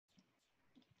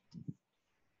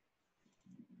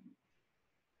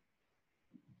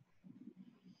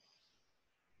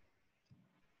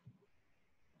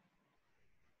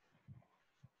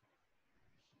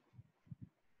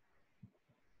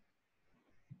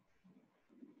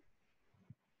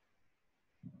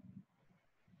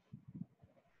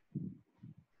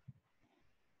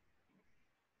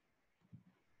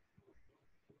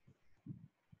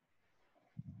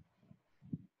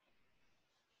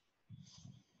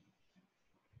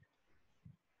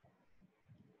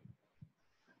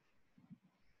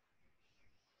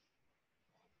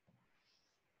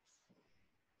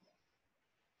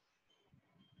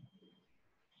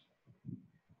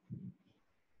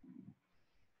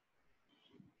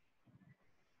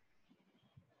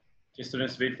Okay,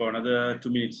 students, wait for another 2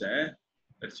 minutes.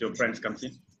 Let's your friends comes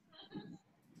in.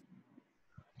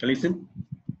 Can you listen?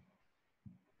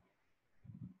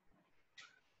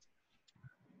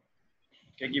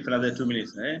 Okay, give another 2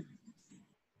 minutes.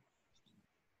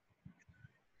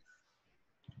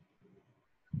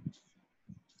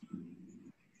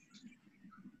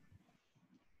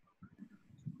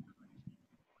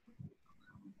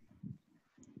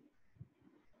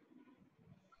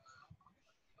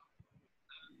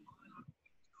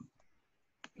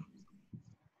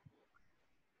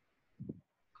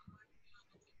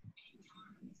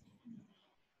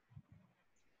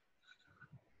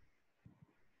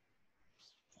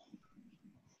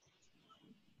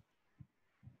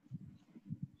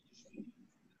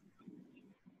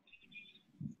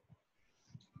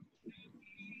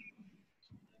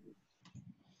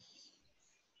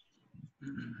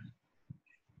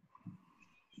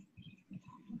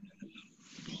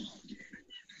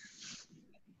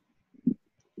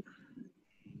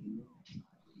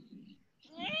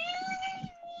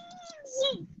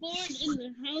 Bored in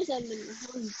the house. I'm in the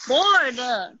house. Bored.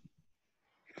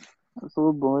 I'm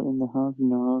so bored in the house,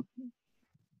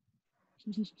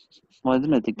 Why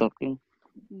isn't it TikToking?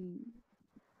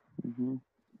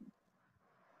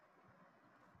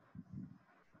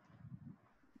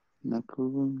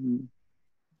 Macaron.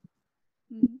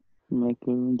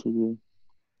 Macaron today.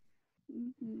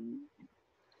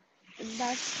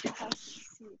 That's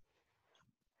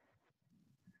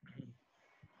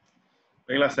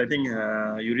Class, I think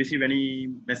you receive any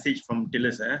message from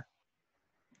Tillis,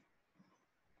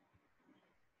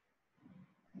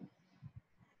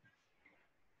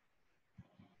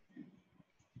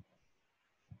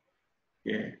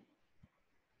 Yeah.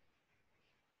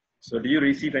 So do you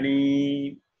receive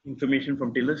any information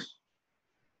from Tillis?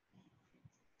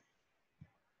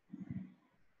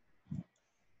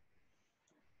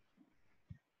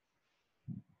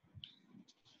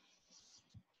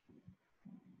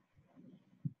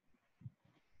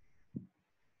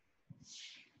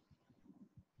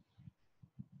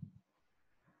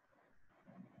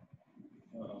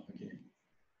 Oh, okay.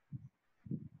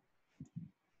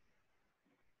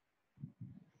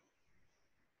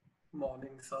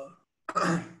 Morning, sir.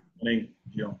 Morning,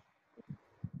 John.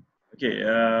 Okay,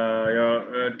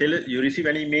 your Tillis, you receive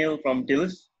any mail from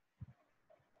Tillis?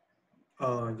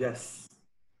 Yes.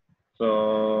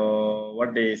 So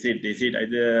what they said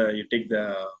either you take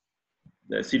the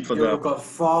seat for You got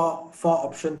four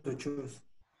options to choose.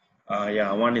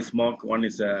 yeah, one is mock, one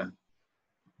is One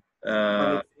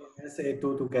is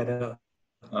A2 together.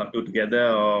 two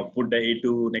together, or put the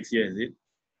A2 next year, is it?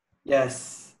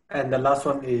 Yes, and the last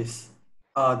one is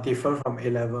different from A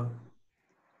level.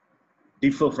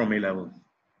 Differ from A level.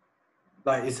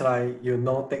 Like it's like you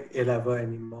don't take A level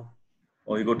anymore.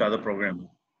 Or you go to other program.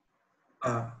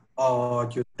 Or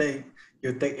you take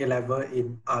A level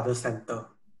in other center.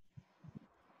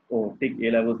 Oh, take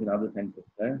A levels in other centers.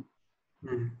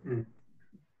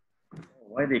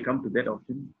 Why they come to that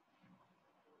option?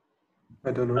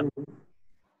 I don't know.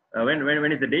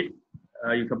 When is the date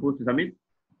you supposed to submit?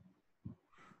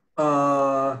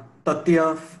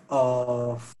 30th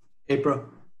of April.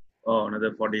 Oh,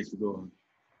 another 4 days to go.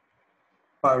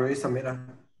 But I already submit.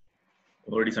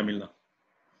 Already submitted.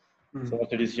 So what's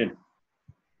the decision?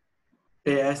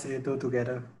 AS A2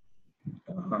 together.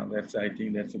 I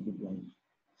think that's a good one.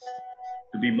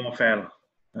 To be more fair.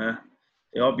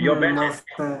 Your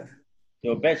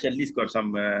batch at least got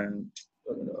some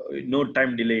no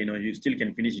time delay. You still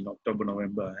can finish in October,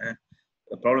 November.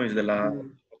 The problem is the last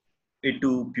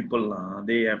 82 people.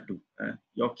 They have to.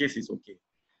 Your case is okay.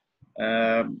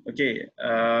 Okay.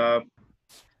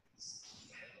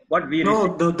 What we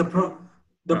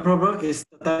the problem is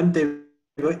the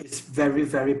timetable is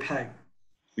very packed.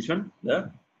 Which one?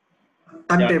 The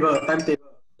timetable.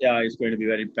 Yeah, it's going to be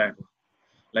very packed.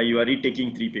 Like you are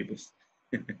retaking 3 papers.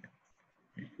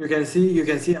 You can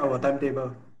see our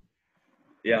timetable.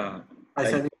 Yeah. I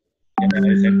sent it.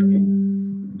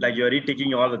 Like you are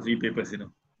retaking all the 3 papers,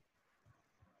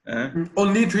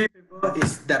 Only 3 paper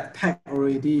is that packed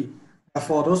already.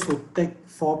 For those who take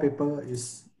 4 paper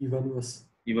is even worse.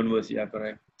 Even worse, yeah,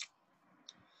 correct.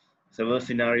 It's a worse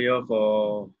scenario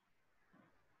for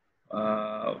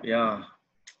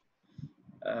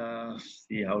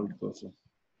see how it goes.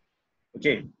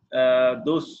 Okay,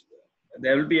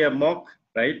 there will be a mock,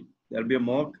 right? There will be a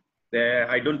mock. There,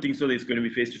 I don't think so. It's going to be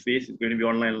face to face. It's going to be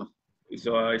online.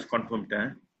 So it's confirmed.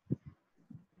 It's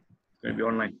going to be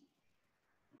online.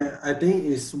 I think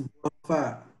it's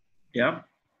worth. Yeah.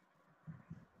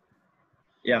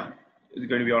 Yeah, it's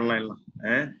going to be online.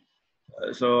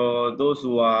 So those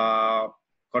who are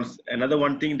another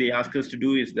one thing they ask us to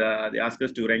do is they ask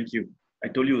us to rank you. I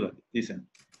told you that. Listen,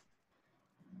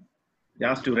 they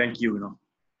ask to rank you.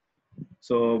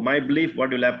 So my belief, what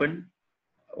will happen?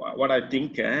 What I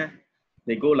think,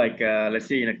 they go like, let's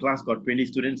say in a class got 20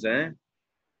 students,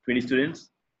 20 students.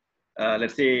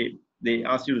 Let's say they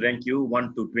ask you to rank you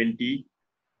 1 to 20.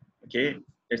 Okay,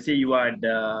 let's say you are at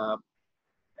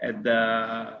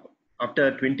the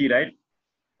after 20, right?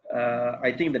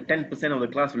 I think the 10% of the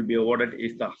class will be awarded A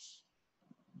stars.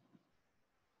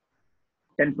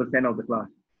 10% of the class.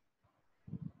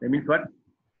 That means what?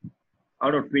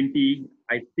 Out of 20,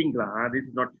 I think this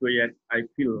is not sure yet. I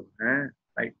feel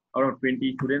like out of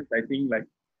 20 students, I think like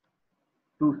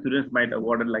 2 students might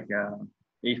awarded like A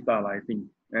star, I think.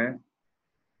 And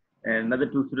another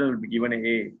 2 students will be given an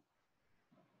A.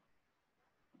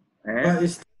 But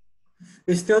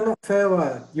it's still not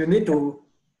fair. You need to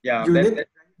Yeah, you need to that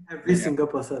rank every yeah. single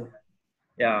person.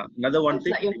 Yeah, another one It's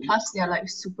thing. like your class, they're like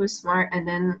super smart, and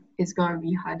then it's gonna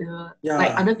be harder. Yeah.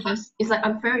 Like other class, it's like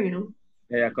unfair,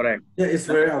 Yeah, correct. Yeah, it's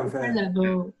very Different unfair.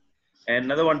 level. And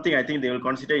another one thing I think they will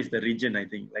consider is the region. I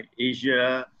think like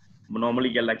Asia normally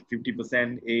get like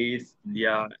 50% A's in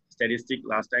their statistic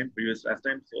last time,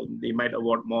 so they might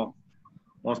award more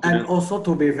And students. also,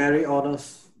 to be very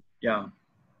honest, Yeah,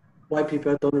 white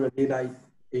people don't really like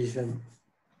Asian.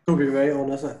 To be very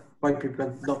honest, white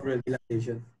people don't really like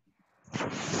Asian.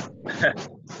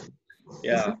 yeah.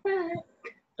 It's a fact.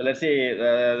 So let's say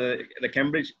the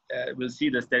Cambridge will see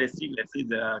the statistic. Let's say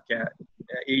the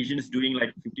Asians doing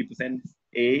like 50%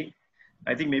 A.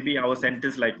 I think maybe our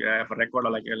centers like for record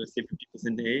are like let's say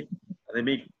 50% A. They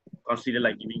may consider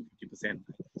like giving 50%.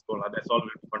 So that's all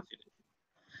will be considered.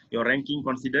 Your ranking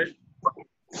considered.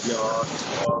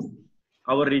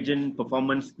 Our region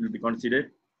performance will be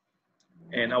considered,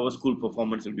 and our school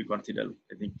performance will be considered.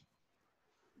 I think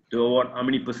to award how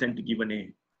many percent to give an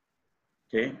A.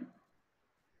 Okay.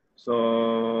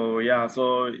 So yeah,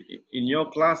 so in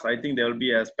your class, I think there will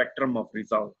be a spectrum of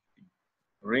result,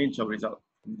 range of result,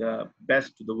 the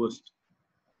best to the worst.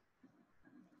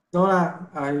 No,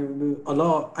 I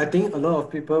think a lot of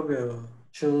people will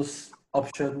choose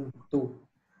option 2.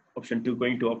 Option 2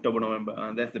 going to October,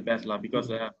 November. That's the best lah because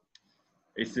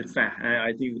it's fair.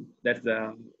 I think that's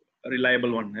a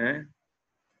reliable one.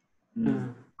 So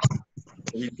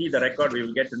we see the record, we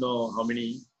will get to know how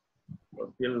many.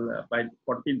 Till by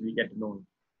 14th, we get to know.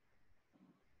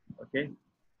 Okay.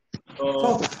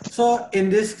 So in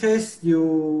this case,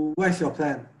 what's your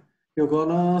plan? You're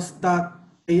gonna start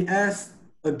AS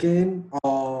again,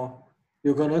 or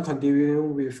you're gonna continue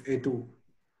with A2?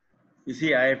 You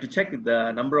see, I have to check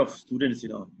the number of students.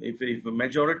 If a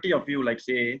majority of you, like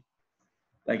say,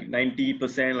 like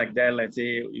 90% like that, let's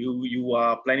say you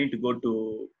are planning to go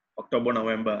to October,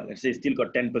 November. Let's say still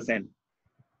got 10%.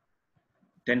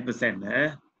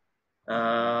 10%.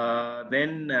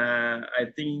 Then I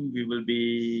think we will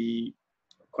be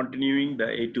continuing the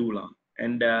A2 law,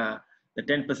 and the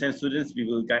 10% students we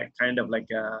will get kind of like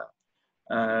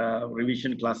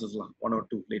revision classes law, 1 or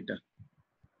 2 later.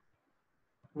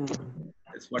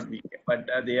 That's what we get. But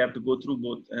they have to go through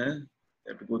both. They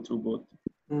have to go through both.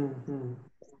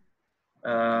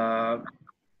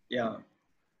 Yeah,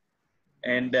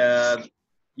 and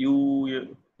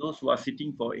those who are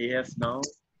sitting for AS now,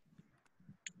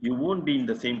 you won't be in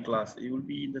the same class. You will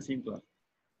be in the same class.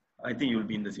 I think you will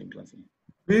be in the same class.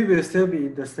 We will still be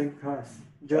in the same class.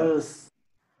 Just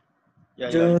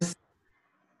correct.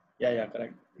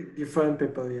 different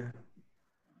people. Yeah.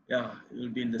 Yeah, you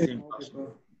will be in the same class.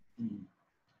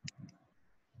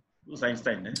 Who's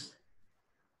Einstein?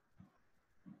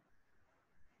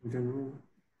 I don't know.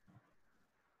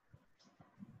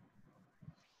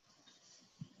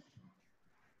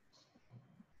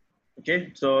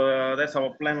 Okay, so that's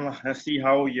our plan. Let's see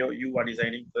how you are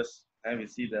designing first. And we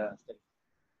see the.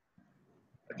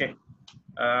 Okay.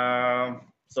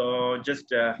 So just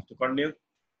to continue,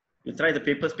 you try the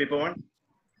paper 1.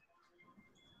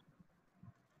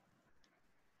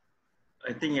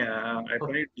 I think I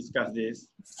wanted to discuss this.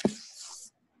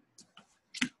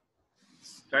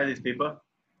 Try this paper.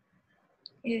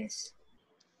 Yes.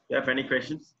 You have any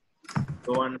questions?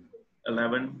 Go on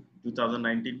 11,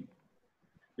 2019.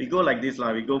 We go like this,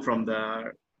 we go from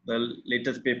the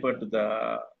latest paper to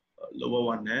the lower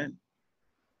one.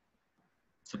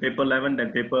 So paper 11,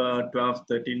 then paper 12,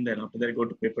 13, then after that go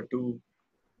to paper 2,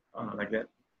 like that.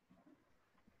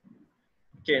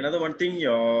 Okay, another one thing,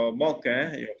 your mock,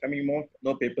 your coming mock,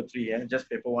 no paper 3, just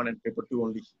paper 1 and paper 2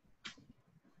 only.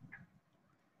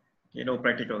 Okay, no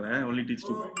practical, only these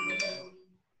 2.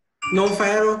 No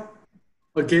fair.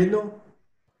 Again, no.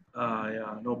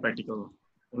 Yeah, no practical.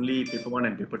 Only paper 1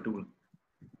 and paper 2.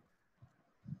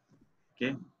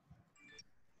 Okay.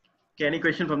 Okay. Any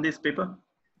question from this paper?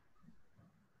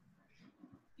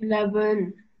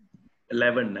 11.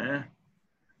 11.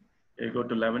 You go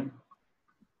to 11.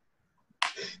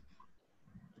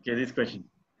 Okay, this question.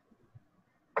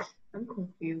 I'm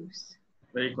confused.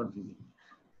 Very confusing.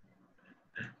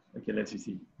 Okay, let's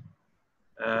see.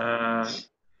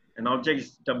 An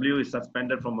object W is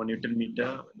suspended from a Newton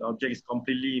meter. The object is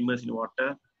completely immersed in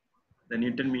water. The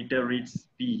Newton meter reads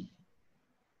P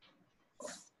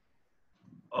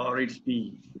or reads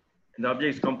P. And the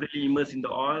object is completely immersed in the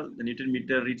oil. The Newton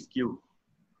meter reads Q.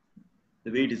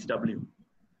 The weight is W.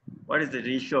 What is the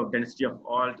ratio of density of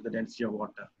oil to the density of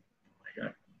water? Oh my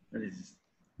God, what is this?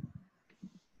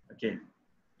 Okay.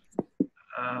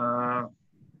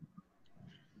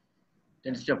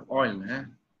 Density of oil.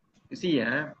 You see,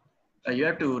 you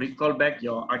have to recall back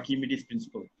your Archimedes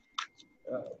principle.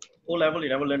 O level, you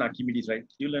never learn Archimedes, right?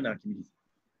 You learn Archimedes.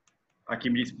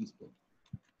 Archimedes principle.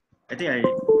 I think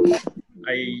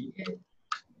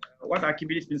what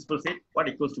Archimedes principle said? What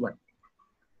equals to what?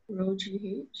 Rho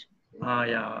GH.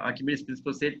 Yeah, Archimedes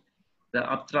principle said the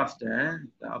upthrust, the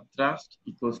upthrust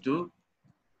equals to,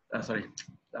 the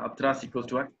upthrust equals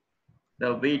to what?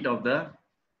 The weight of the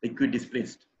liquid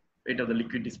displaced, weight of the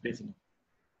liquid displaced.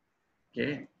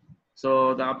 Okay,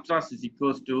 so the upthrust is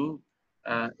equals to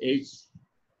rho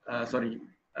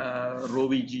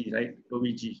Vg, right? Rho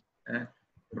Vg,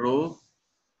 rho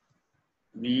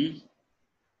Vg.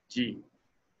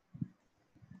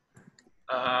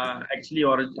 Actually,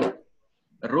 origin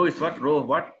rho is what? Rho of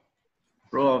what?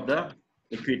 Rho of the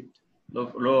liquid.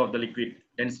 Rho of the liquid.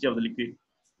 Density of the liquid.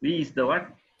 V is the what?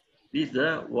 V is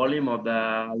the volume of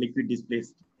the liquid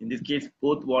displaced. In this case,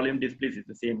 both volume displaced is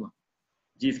the same.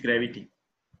 G is gravity.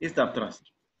 Is the upthrust.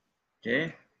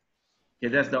 Okay. Okay,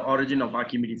 that's the origin of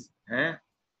Archimedes.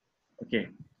 Okay.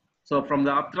 So from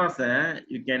the upthrust,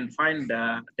 you can find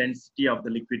the density of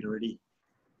the liquid already.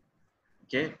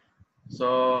 Okay.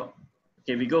 So,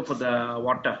 okay, we go for the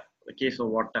water. The case of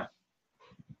water.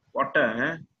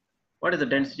 Water, what is the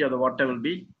density of the water will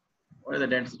be? What is the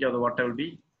density of the water will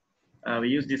be? We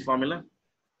use this formula.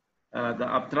 The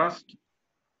upthrust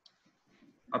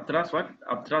what?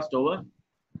 Upthrust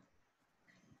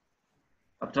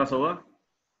over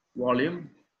volume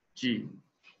G,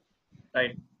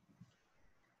 right?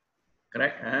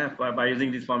 Correct? By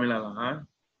using this formula.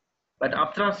 But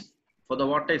upthrust for the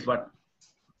water is what?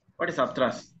 What is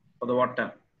upthrust for the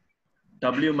water?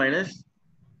 W minus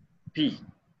P.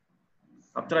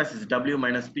 Upthrust is W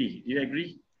minus P. Do you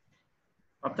agree?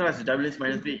 Upthrust is W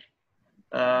minus P.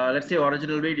 Let's say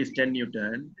original weight is 10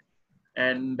 Newton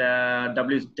and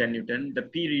W is 10 Newton. The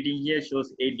P reading here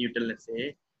shows 8 Newton, let's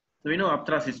say. So we know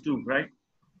upthrust is 2, right?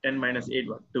 10 minus 8,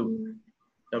 what? 2.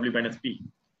 W minus P.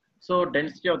 So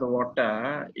density of the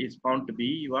water is found to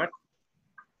be what?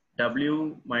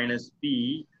 W minus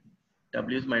P,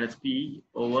 W minus P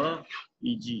over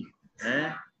Eg.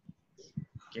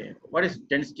 Okay. What is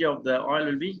density of the oil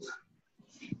will be?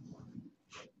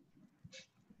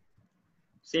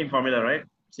 Same formula, right?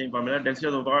 Same formula. Density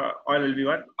of the oil will be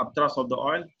what? Upthrust of the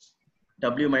oil.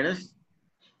 W minus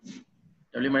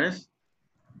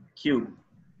Q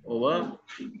over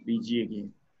Vg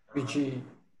again. Vg.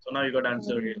 So now you got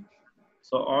answer here.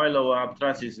 So oil over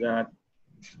upthrust is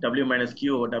W minus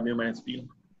Q over W minus P.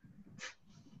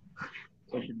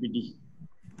 So it should be D.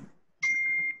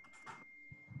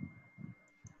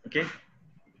 Okay.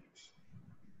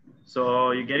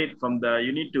 So you get it from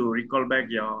you need to recall back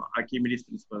your Archimedes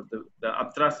principle. The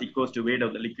upthrust equals to weight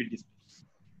of the liquid displaced.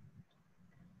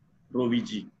 Rho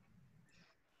Vg.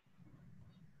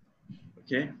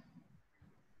 Okay.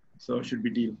 So it should be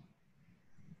D.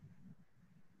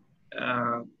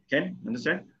 Ken,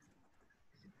 understand?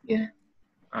 Yeah.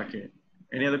 Okay.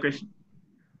 Any other question?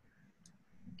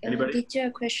 Anybody? Teacher,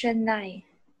 question 9.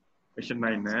 Question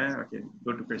 9. Okay.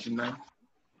 Go to question 9.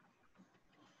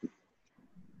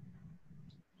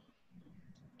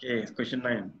 Okay. Question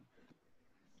 9.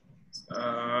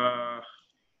 A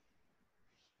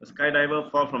skydiver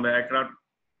fall from the aircraft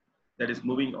that is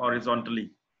moving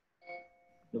horizontally.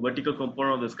 The vertical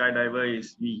component of the skydiver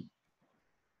is V.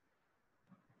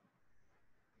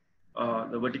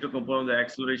 The vertical component of the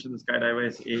acceleration of the skydiver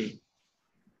is A.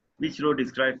 Which row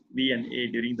describes V and A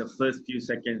during the first few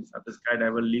seconds after the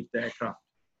skydiver leaves the aircraft?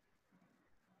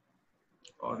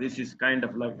 Oh, this is kind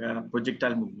of like a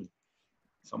projectile movement.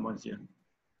 Someone's here.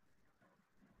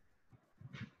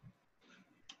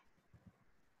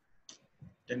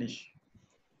 Danish.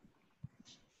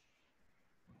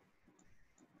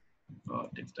 Oh,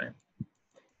 it takes time.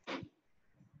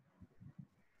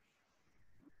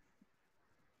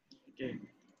 Okay.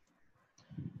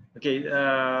 The Okay,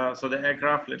 so the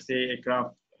aircraft, let's say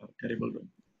aircraft, terrible.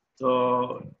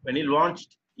 So when it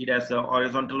launched, it has a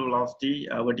horizontal velocity,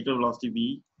 vertical velocity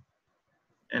v,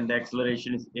 and the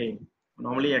acceleration is a.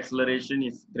 Normally acceleration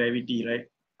is gravity, right?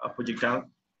 A projectile.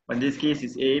 But in this case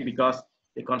is a because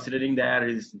they're considering the air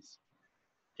resistance.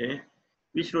 Okay,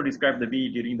 we should describe the v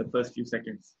during the first few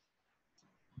seconds.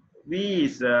 V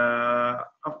is,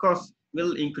 of course,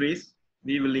 will increase.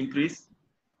 V will increase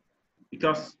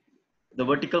because the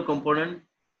vertical component,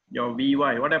 your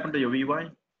Vy, what happened to your Vy?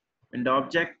 When the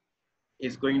object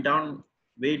is going down,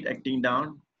 weight acting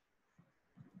down,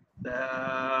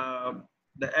 the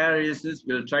air resistance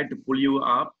will try to pull you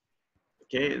up.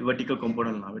 Okay, vertical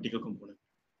component now, vertical component.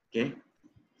 Okay,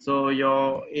 so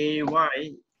your Ay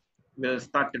will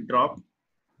start to drop.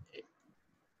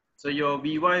 So your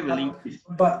Vy will increase.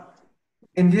 But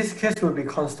in this case will be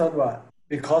constant what?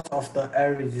 Because of the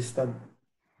air resistance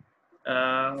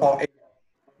for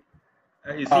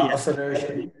You see,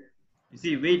 acceleration. you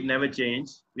see, weight never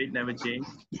change. Weight never change.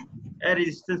 Air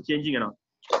resistance changing or not?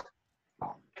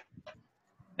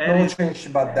 No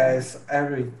change, but there is air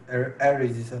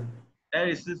resistance. Air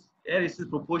resistance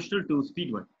proportional to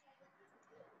speed one,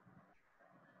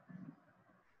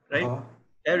 right?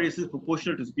 Air resistance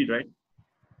proportional to speed, right?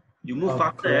 You move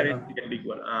faster, air resistance get big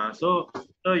one. So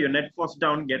your net force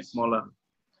down gets smaller.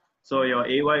 So your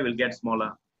Ay will get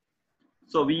smaller.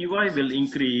 So Vy will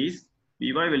increase.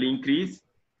 Vy will increase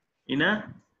in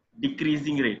a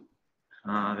decreasing rate.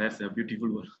 That's a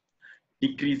beautiful word.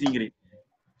 Decreasing rate.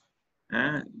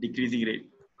 Decreasing rate.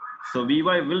 So Vy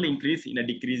will increase in a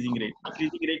decreasing rate.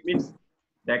 Decreasing rate means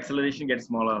the acceleration gets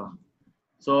smaller.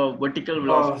 So vertical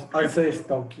velocity Answer is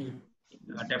donkey.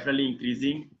 definitely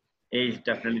increasing. A is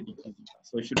definitely decreasing.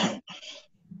 So it should be.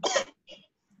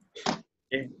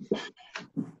 Okay.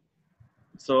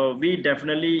 So V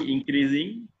definitely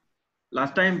increasing.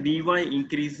 Last time Vy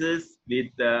increases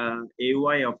with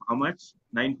Ay of how much?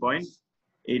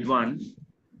 9.81.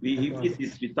 This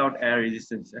is without air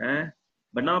resistance.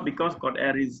 But now because got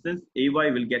air resistance, Ay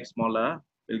will get smaller.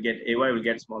 Ay will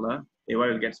get smaller. Ay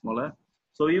will get smaller.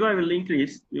 So Vy will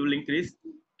increase. We will increase.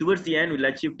 Towards the end, we'll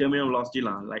achieve terminal velocity,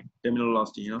 like terminal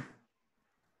velocity,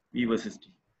 V versus T.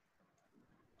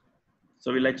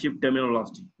 So we'll achieve terminal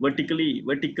velocity. Vertically,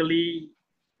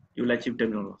 you will achieve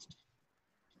terminal velocity.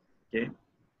 Okay,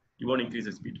 you won't increase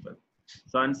the speed further.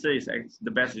 So answer is X. The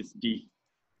best is D.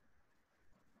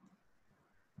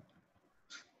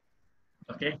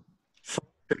 Okay. So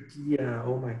tricky,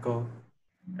 oh my god.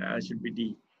 Should be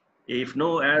D. If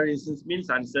no air resistance means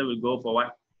answer will go for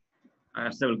what?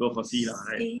 Answer will go for C,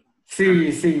 right? C.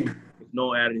 If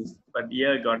no air resistance, but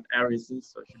here got air resistance,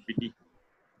 so it should be D.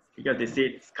 Because they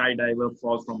say skydiver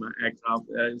falls from an aircraft.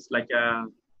 It's like a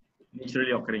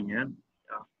naturally occurring. Yeah.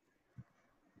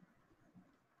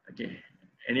 Okay.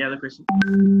 Any other question?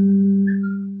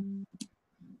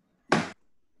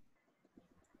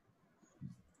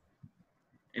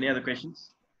 Any other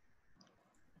questions?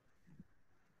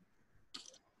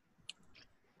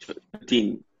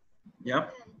 13. Yeah.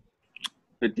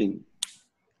 13.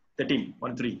 13.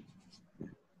 1 3.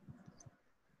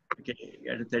 Okay,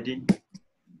 get to 13.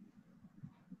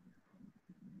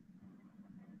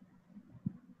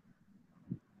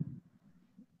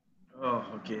 Oh,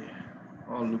 okay.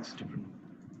 All looks different.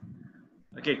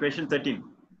 Okay, question 13.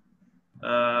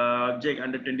 Object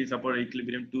under 20 support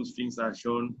equilibrium, two strings are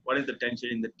shown. What is the tension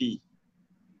in the T?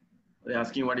 They're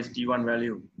asking what is T1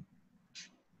 value.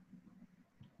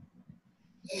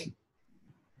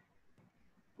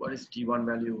 What is T1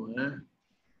 value?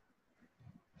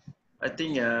 I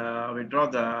think we draw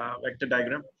the vector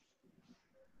diagram.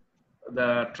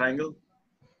 The triangle.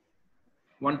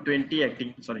 120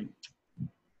 acting, sorry.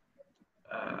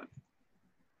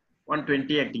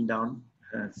 120 acting down.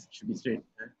 Should be straight.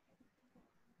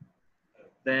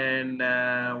 Then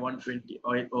 120.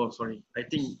 Oh, sorry. I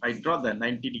think I draw the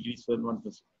 90 degrees for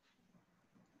 1%.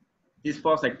 This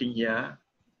force acting here.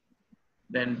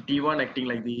 Then T1 acting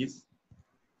like this.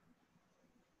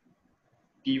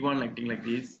 T1 acting like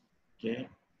this. Okay.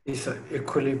 It's an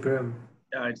equilibrium.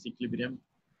 Yeah, it's equilibrium.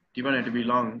 T1 had to be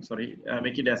long. Sorry.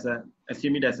 Make it as a,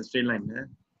 assume it as a straight line.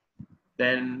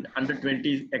 Then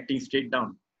 120 acting straight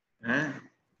down.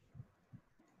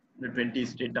 120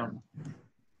 straight down.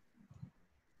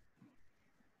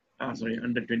 Sorry,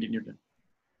 120 Newton.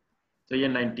 So here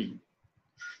 90.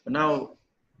 But now,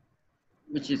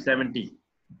 which is 70?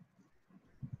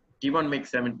 T1 makes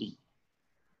 70.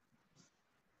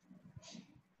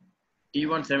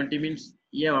 T1 70 means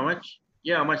here how much?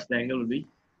 Here how much the angle will be?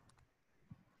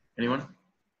 Anyone?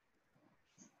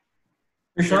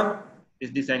 Which one?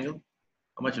 Is this angle?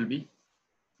 How much will be?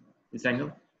 This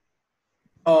angle?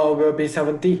 will be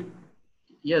 70.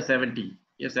 Here 70.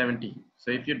 Here 70.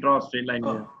 So if you draw a straight line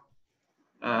here,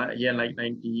 here like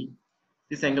 90,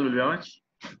 this angle will be how much?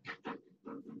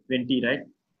 20, right?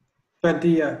 20,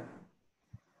 yeah.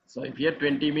 So if here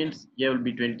 20 means here will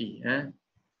be 20.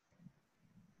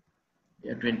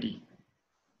 Here 20.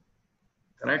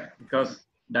 Correct? Because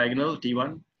diagonal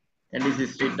T1 and this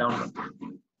is straight down.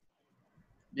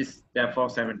 This therefore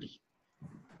 70.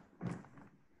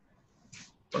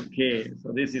 Okay,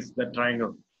 so this is the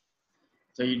triangle.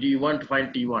 So do you want to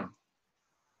find T1?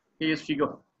 Here use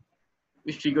figure.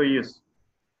 Which figure you use?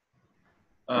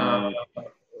 Yeah,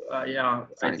 I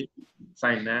think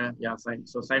sine. Yeah, sine.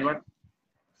 So sine what?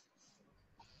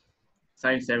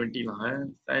 Sine 70.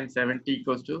 Sine 70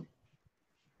 equals to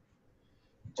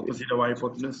opposite of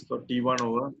hypotenuse. So T1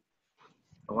 over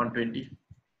 120.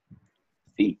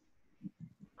 C.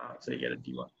 So you get a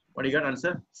T1. What do you got?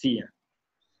 Answer? C.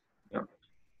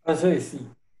 Answer is C.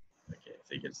 Okay,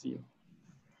 so you get C.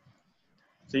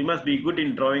 So you must be good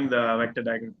in drawing the vector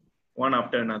diagram, one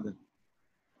after another.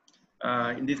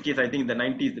 In this case, I think the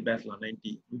 90 is the best one.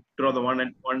 90. We draw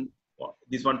the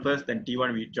this one first, then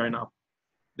T1 we join up,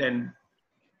 then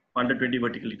 120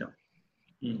 vertically down.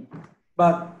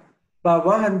 But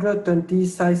 120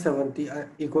 sine 70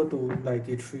 equal to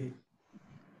 93.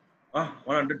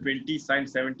 120 sine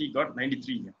 70 got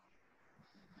 93.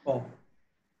 Oh,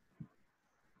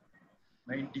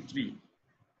 93.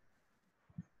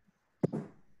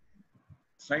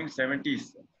 Sine 70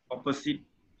 is opposite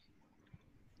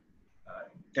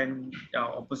 10,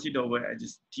 opposite over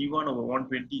just T1 over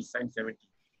 120 is sine 70.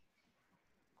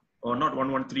 Or not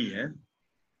 113,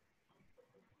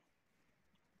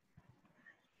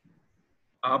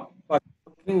 Up. but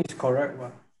I think it's correct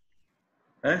one.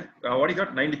 What you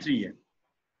got? 93.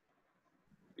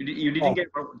 You didn't get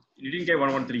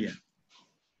 113.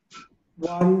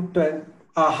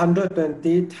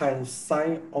 120 times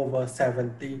sine over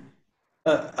 70.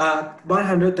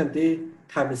 120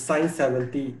 times sine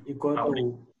 70 equal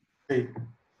to 3.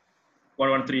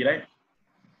 113, right?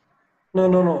 No,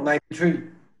 93.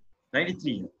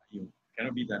 93. You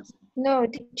cannot be that. No,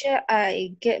 teacher,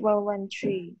 I get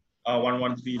 113.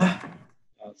 113.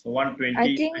 So 120.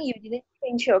 I think you didn't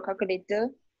change your calculator.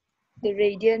 The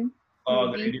radian.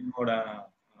 The maybe. radian mode.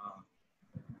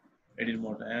 Radian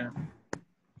mode.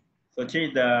 So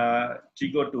change the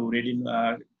trigger to radian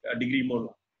degree mode.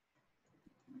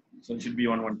 So it should be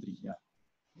 113. Yeah.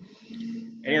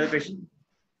 Any other question?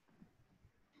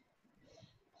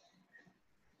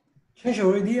 Change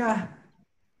already.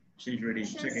 Change ready.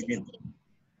 Check again.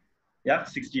 Yeah,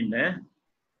 16.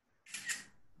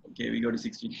 Okay, we go to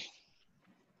 16.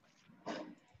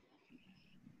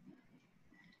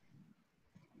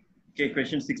 Okay,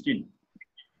 question 16.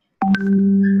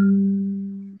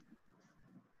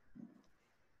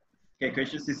 Okay,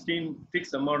 question 16.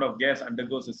 Fixed amount of gas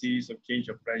undergoes a series of change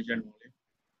of pressure and volume.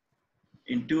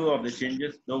 In two of the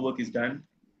changes, no work is done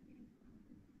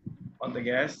on the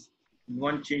gas. In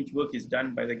one change, work is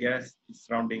done by the gas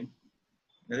surrounding.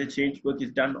 Another change, work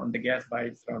is done on the gas by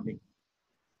its surrounding.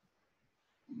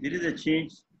 There is a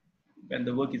change when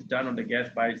the work is done on the gas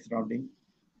by its surrounding.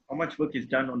 How much work is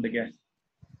done on the gas?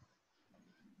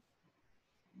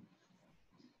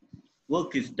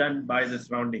 Work is done by the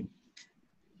surrounding.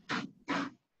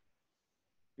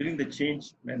 During the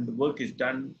change, when the work is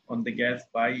done on the gas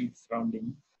by its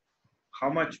surrounding,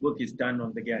 how much work is done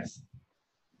on the gas?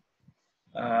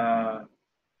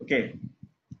 Okay.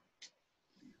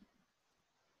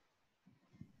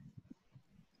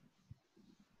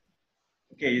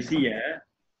 Okay, you see here,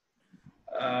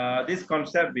 this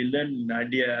concept we learned in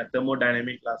idea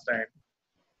thermodynamic last time.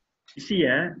 You see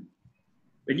here,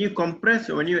 when you compress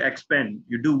or when you expand,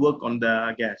 you do work on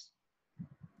the gas.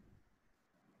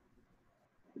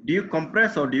 Do you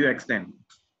compress or do you extend?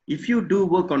 If you do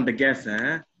work on the gas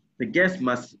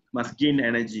must gain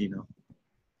energy, you know.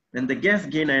 When the gas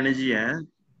gain energy,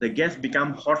 the gas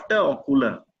become hotter or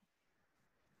cooler?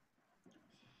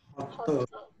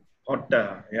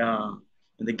 Hotter, yeah.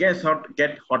 When the gas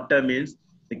get hotter means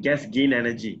the gas gain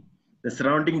energy. The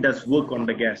surrounding does work on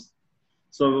the gas.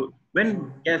 So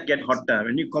when gas get hotter,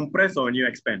 when you compress or when you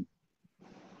expand?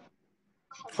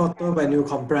 Hotter when you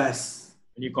compress.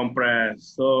 When you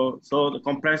compress. So the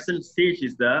compression stage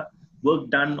is the work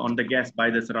done on the gas by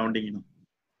the surrounding, you know.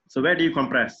 So where do you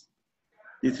compress?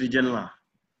 This region,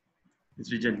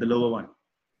 this region, the lower one.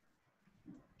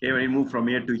 Okay, when you move from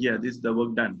here to here, this is the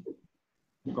work done.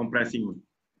 Compressing one.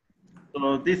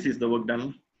 So this is the work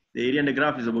done. The area in the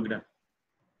graph is the work done.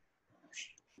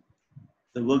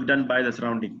 The work done by the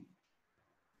surrounding.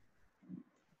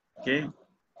 Okay,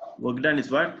 work done is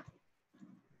what?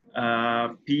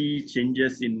 P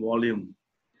changes in volume.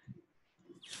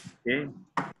 Okay,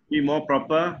 be more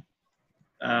proper.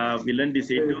 We learned this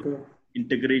A2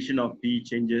 integration of P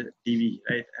changes TV,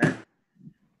 right?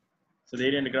 So the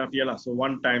area and the graph here, so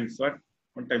 1 times what?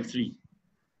 1 times 3.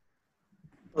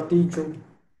 32.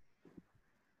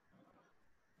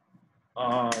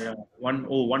 Yeah.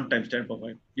 1 times 10 to the power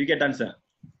 5. You get answer.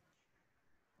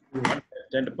 1 times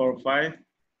 10 to the power 5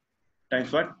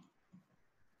 times what?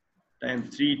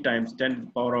 Times 3 times 10 to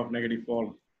the power of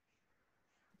 -4.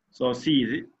 So C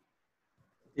is it?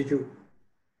 32.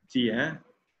 C,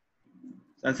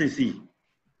 Answer is C.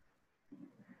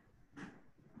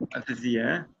 Answer is C,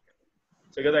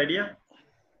 So you got the idea?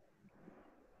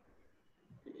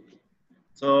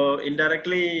 So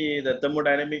indirectly, the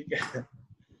thermodynamic,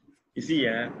 you see,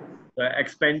 the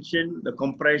expansion, the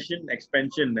compression,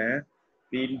 expansion,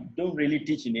 we don't really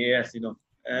teach in AS,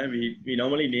 we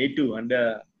normally in A2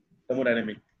 under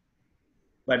thermodynamic.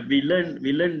 But we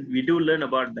do learn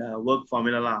about the work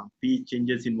formula, P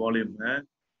changes in volume.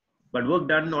 But work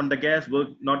done on the gas,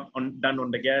 work not done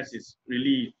on the gas is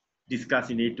really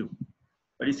discussed in A2.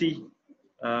 But you see,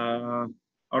 out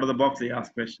of the box, they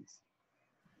ask questions.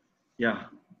 Yeah.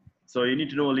 So you need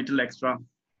to know a little extra.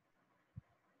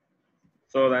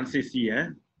 So the answer is C.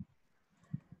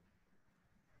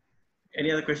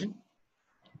 Any other question?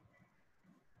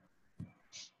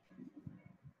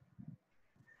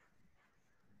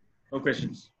 No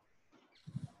questions.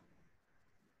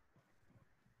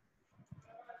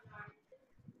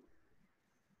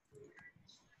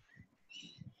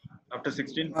 After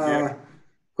 16,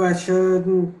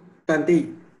 Question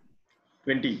 20.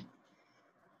 20.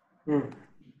 Hmm.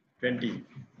 20.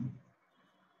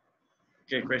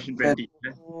 Okay, question 20.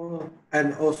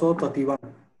 And also 31.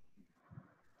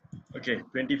 Okay,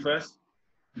 21st.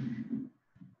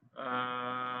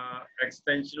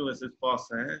 Extension versus force.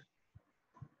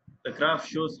 The graph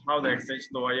shows how the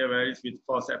extension of the wire varies with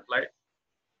force applied.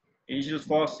 Initial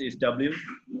force is W.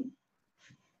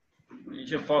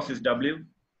 Initial force is W,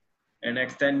 and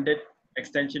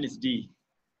extension is D.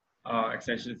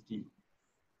 Extension is D.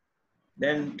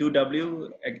 Then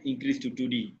 2W increase to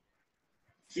 2D.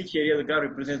 Each area of the graph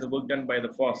represents the work done by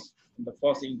the force. The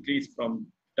force increased from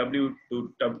W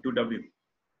to W.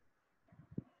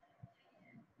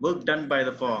 Work done by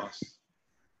the force.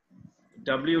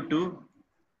 W to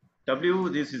W,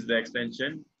 this is the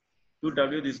extension. To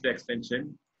W, this is the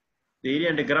extension. The area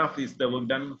and the graph is the work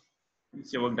done.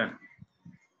 It's your work done.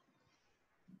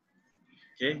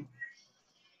 Okay.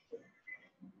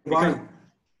 Why?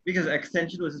 Because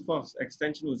extension versus force.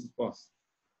 Extension versus force.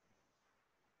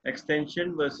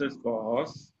 Extension versus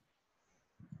force.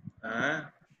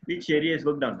 Which area is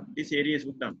work done? This area is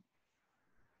work done.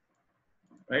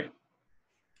 Right?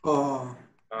 Oh,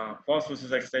 Force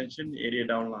versus extension, area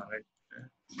down, right?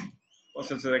 Force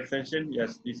versus extension,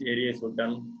 yes, this area is work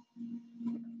done.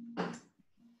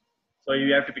 So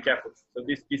you have to be careful. So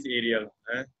this area.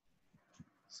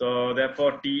 So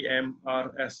therefore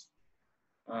TMRS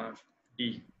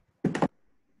D.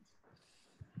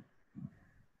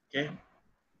 Okay.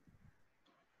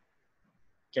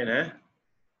 Okay,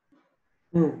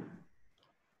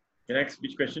 next,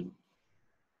 which question?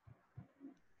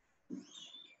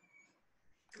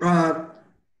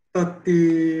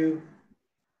 30,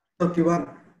 31.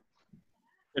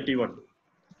 31.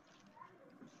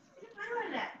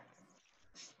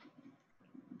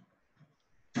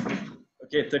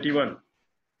 Okay, 31.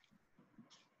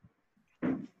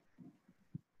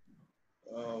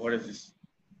 What is this?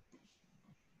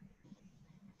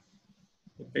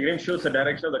 The diagram shows the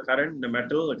direction of the current, the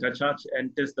metal, the charge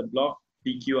enters the block,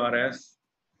 PQRS,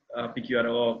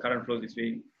 PQRO, current flows this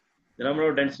way. The number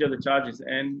of density of the charge is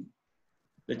N,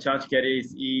 the charge carrier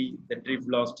is E, the drift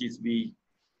velocity is V.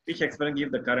 Which experiment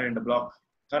gives the current in the block?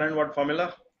 Current, what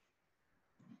formula?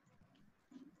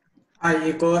 I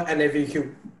equal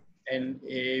NAVQ.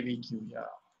 NAVQ, yeah.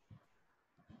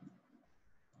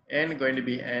 N going to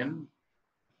be N.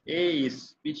 A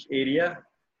is which area?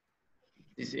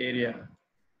 This area,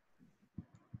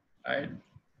 right?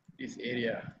 This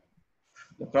area,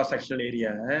 the cross-sectional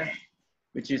area,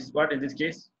 which is what in this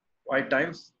case? Y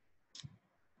times.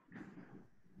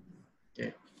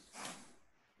 Okay.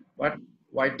 What?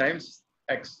 Y times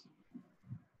X.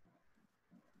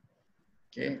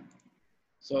 Okay.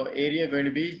 So area going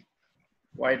to be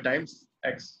Y times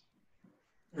X.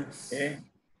 Yes. Okay.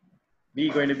 B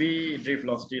going to be drift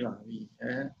velocity. V.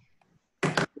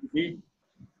 B.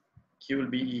 Q will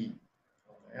be E.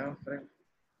 Yeah, correct.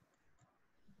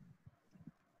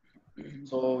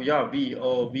 So yeah, V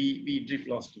drift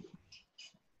velocity.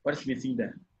 What is missing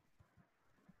there?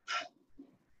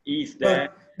 E is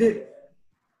there.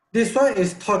 This one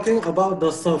is talking about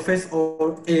the surface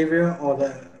or area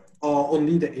or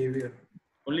only the area.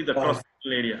 Only the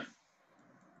cross-sectional area.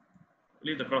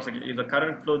 Only the cross-section. If the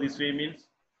current flow this way means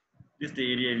this is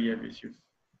the area we have issues.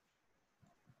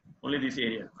 Only this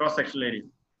area, cross-sectional area.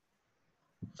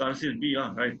 So answer is B,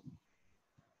 right?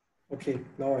 Okay,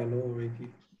 now I know already.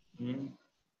 Okay.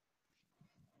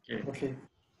 Okay.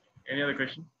 Any other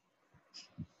question?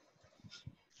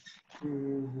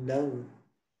 No.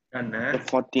 Done, The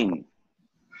 14.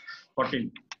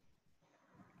 14.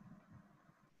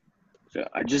 So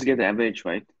I just get the average,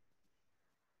 right?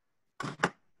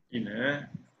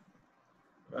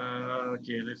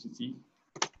 Okay, let's see.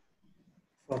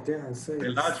 For the answer A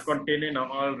is large container in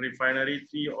oil refinery,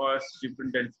 3 oils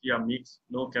different density are mixed.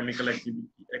 No chemical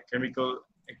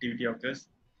activity occurs.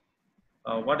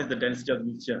 What is the density of the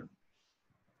mixture?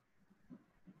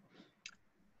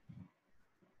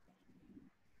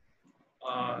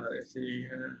 Let's see.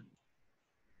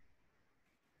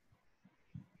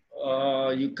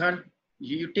 You can't.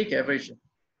 You take average.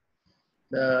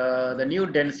 The new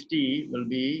density will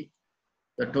be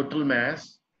the total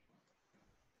mass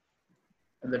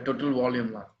and the total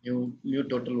volume. New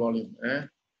total volume.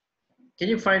 Can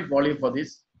you find volume for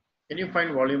this? Can you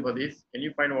find volume for this? Can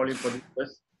you find volume for this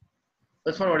first?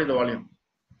 First one, what is the volume?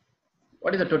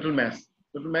 What is the total mass?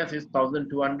 Total mass is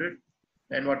 1200.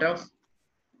 And what else?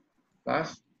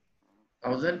 Plus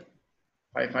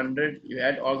 1500. You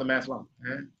add all the mass one.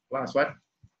 Plus what?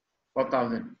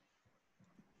 4000.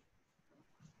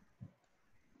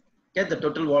 Get the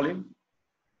total volume.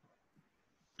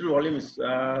 Total volume is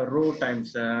rho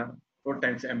times m.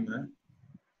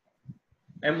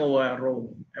 M over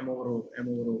rho. M over rho. M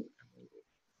over rho.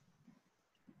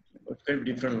 It's going to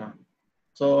be different one.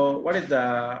 So what is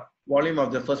the volume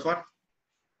of the first one?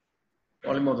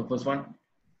 Volume of the first one.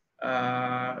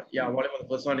 Volume of the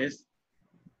first one is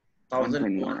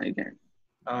 121 again.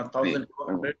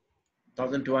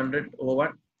 1200 over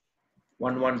what?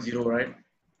 110, right?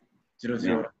 00.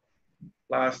 Yeah.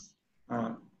 Plus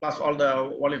all the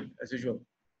volume as usual.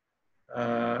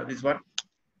 This one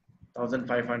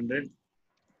 1500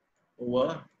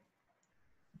 over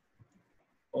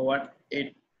what?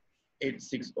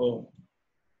 8860.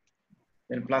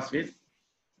 Then plus with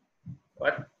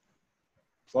what?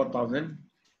 910.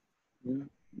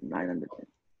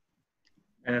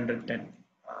 910.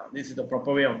 This is the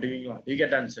proper way of doing it. You get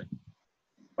the answer.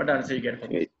 What answer you get for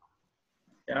this?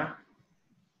 Yeah?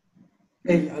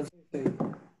 A. Answer is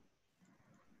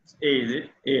A, is it?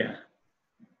 A. A.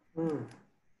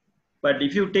 But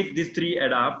if you take these 3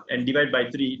 add up and divide by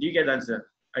 3, do you get the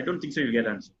answer? I don't think so you get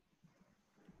the answer.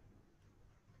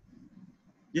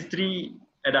 These 3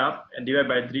 add up and divide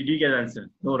by 3, do you get the answer?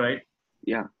 No, right?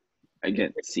 Yeah, I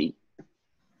get C.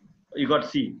 You got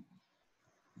C.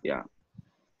 Yeah.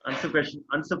 Answer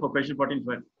for question 14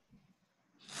 first.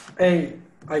 A.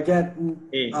 I get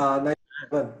A.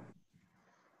 97.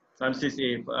 So answer is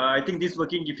A. I think this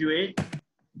working give you A.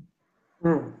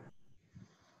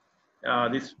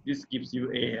 This gives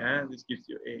you A. This gives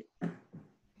you A.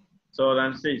 So the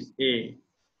answer is A.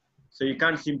 So you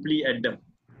can't simply add them.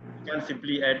 You can't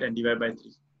simply add and divide by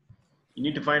 3. You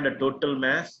need to find a total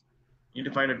mass. You need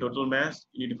to find a total mass.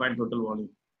 You need to find total volume.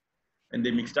 And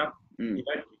they mixed up. You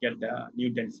get the new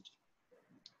density.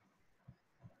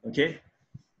 Okay.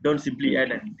 Don't simply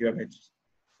add and divide by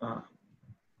 3.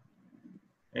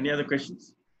 Any other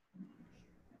questions?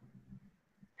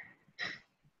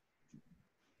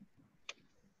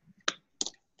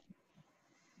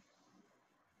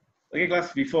 Okay,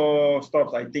 class, before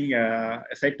stops, I think,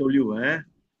 as I told you,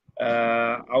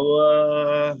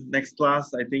 our next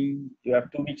class, I think you have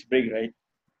 2 weeks break, right?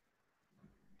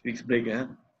 2 weeks break,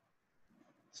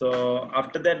 So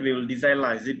after that, we will decide,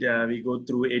 is it we go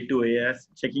through A2 AS,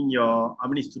 checking how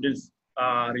many students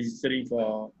are registering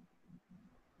for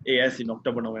AS in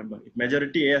October, November. If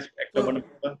majority AS, October,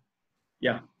 November,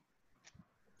 yeah.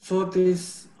 So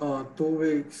these 2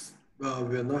 weeks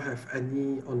will not have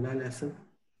any online lesson?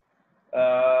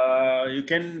 You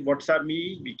can WhatsApp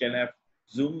me. We can have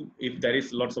Zoom if there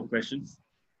is lots of questions.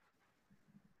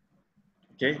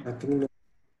 Okay. I think no.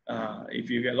 If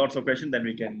you get lots of questions, then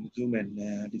we can Zoom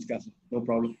and discuss. No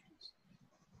problem.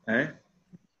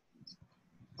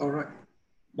 All right.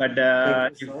 But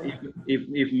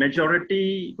if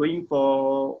majority going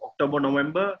for October,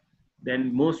 November,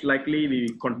 then most likely we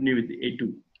continue with the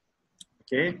A2.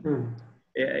 Okay.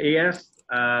 AS,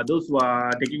 those who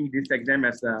are taking this exam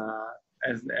as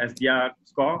their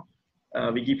score,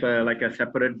 we give like a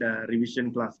separate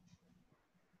revision class.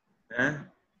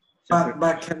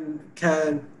 But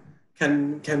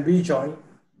can we join?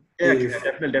 Yeah, If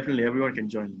definitely, everyone can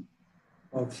join.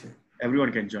 okay,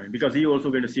 Everyone can join because he also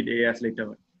going to sit AS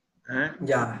later. Huh?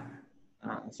 yeah.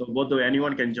 So both of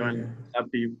anyone can join. Okay.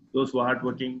 Up to you. Those who are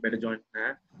hardworking better join.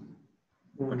 Huh?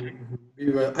 Okay.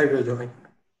 I will join.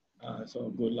 So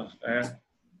good luck.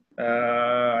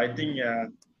 I think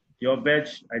your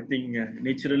batch. I think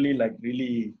naturally, like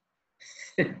really.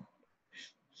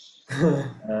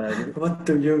 What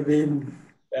do you mean?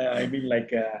 I mean,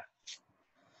 like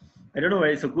I don't know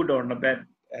whether it's a good or not bad.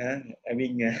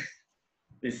 Having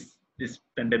this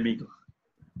pandemic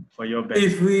for your batch.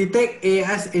 If we take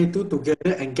AS A2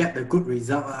 together and get the good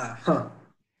result, huh?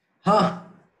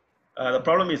 The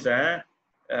problem is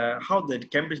how the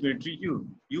campus will treat you.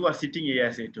 You are sitting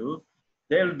ASA2.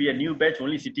 There will be a new batch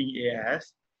only sitting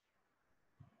AS.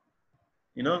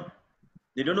 You know,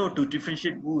 they don't know to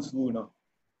differentiate who's who now.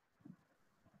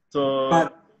 So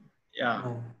But yeah,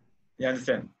 oh, you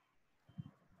understand.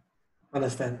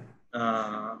 understand.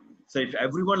 So if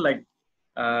everyone like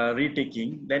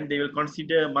retaking, then they will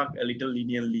consider mark a little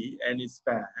leniently and it's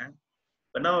fair.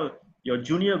 But now your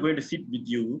junior going to sit with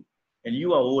you, and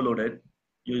you are overloaded.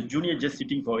 Your junior just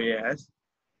sitting for AS.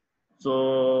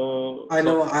 So I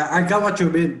know. I got what you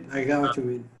mean. I got what you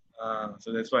mean.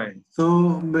 so that's why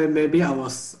So maybe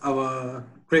our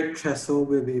grade threshold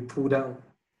will be pulled down.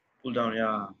 pull down.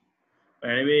 Yeah. But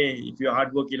anyway, if you're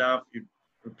hard work enough, you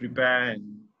prepare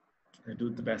and do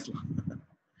the best.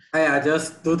 I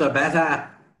just do the best.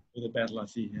 Do the best.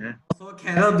 See. Also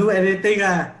cannot do anything.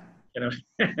 You know.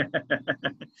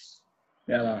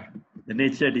 Yeah. The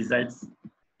nature decides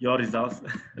your results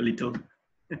a little.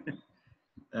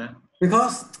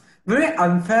 Because very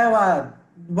unfair one.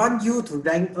 Want you to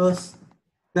rank us,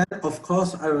 then of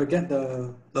course I will get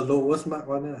the lowest mark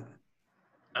one.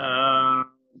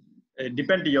 It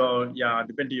depend to your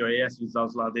AS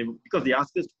results lah. Because they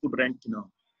ask us to put rank, you know.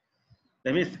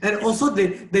 That means And also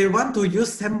they want to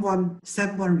use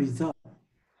SEM1 result.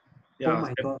 yeah, Oh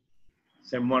my god.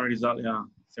 SEM1 result, yeah.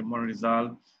 SEM1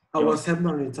 result. Our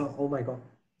SEM1 result. Oh my god.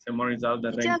 SEM1 result,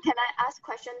 the Teacher, rank can I ask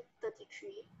question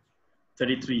 33?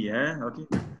 33, yeah. Okay.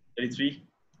 33.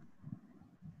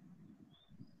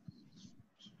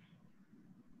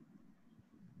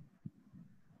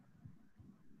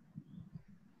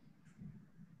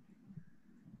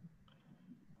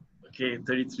 Okay,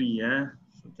 33, yeah.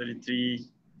 So 33.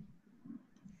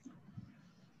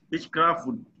 Which graph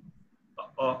would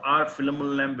or our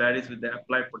filament lamp varies with the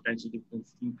applied potential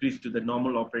difference increase to the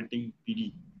normal operating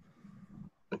PD?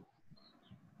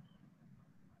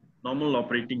 Normal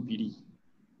operating PD.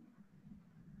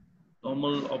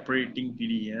 Normal operating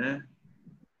PD, yeah.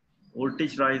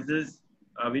 Voltage rises.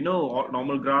 We know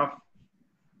normal graph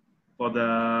for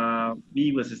the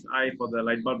V versus I for the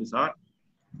light bulb is R.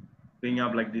 Going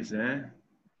up like this, eh?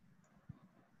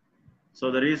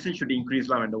 So the resistance should increase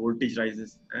when the voltage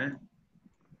rises.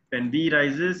 When V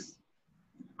rises,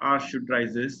 R should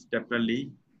rises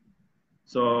definitely.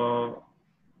 So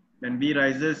when V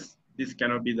rises, this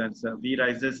cannot be the answer. V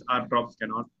rises, R drops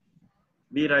cannot.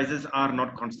 V rises, R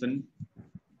not constant.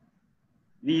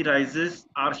 V rises,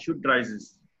 R should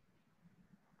rises.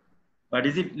 But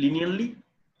is it linearly?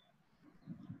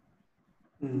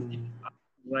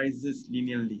 Rises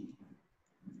linearly.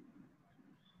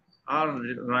 R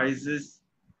rises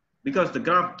because the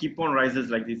graph keep on rises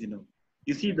like this, you know.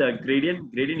 You see the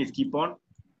gradient is keep on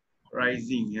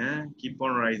rising, keep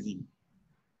on rising.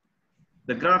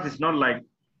 The graph is not like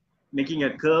making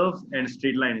a curve and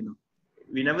straight line, you know.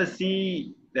 We never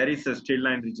see there is a straight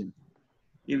line region.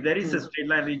 If there is a straight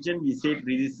line region, we say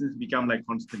resistance become like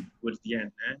constant towards the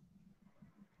end.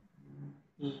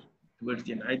 Towards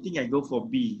the end. I think I go for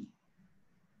B.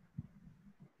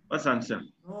 What's the answer?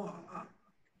 No,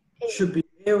 should be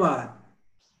A one.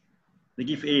 They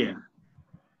give A.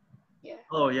 Yeah.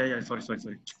 Oh, yeah. Sorry.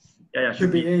 Yeah,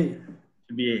 Should be A.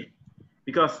 Should be A.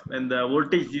 Because when the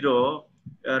voltage zero,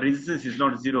 resistance is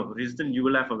not zero. Resistance, you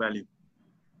will have a value.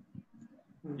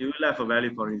 You will have a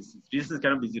value for resistance. Resistance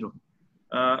cannot be zero.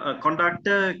 A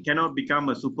conductor cannot become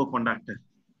a superconductor.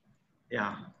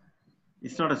 Yeah.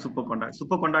 It's not a superconductor.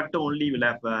 Superconductor only will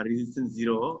have resistance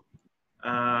zero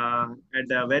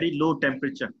at a very low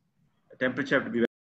temperature. Temperature have to be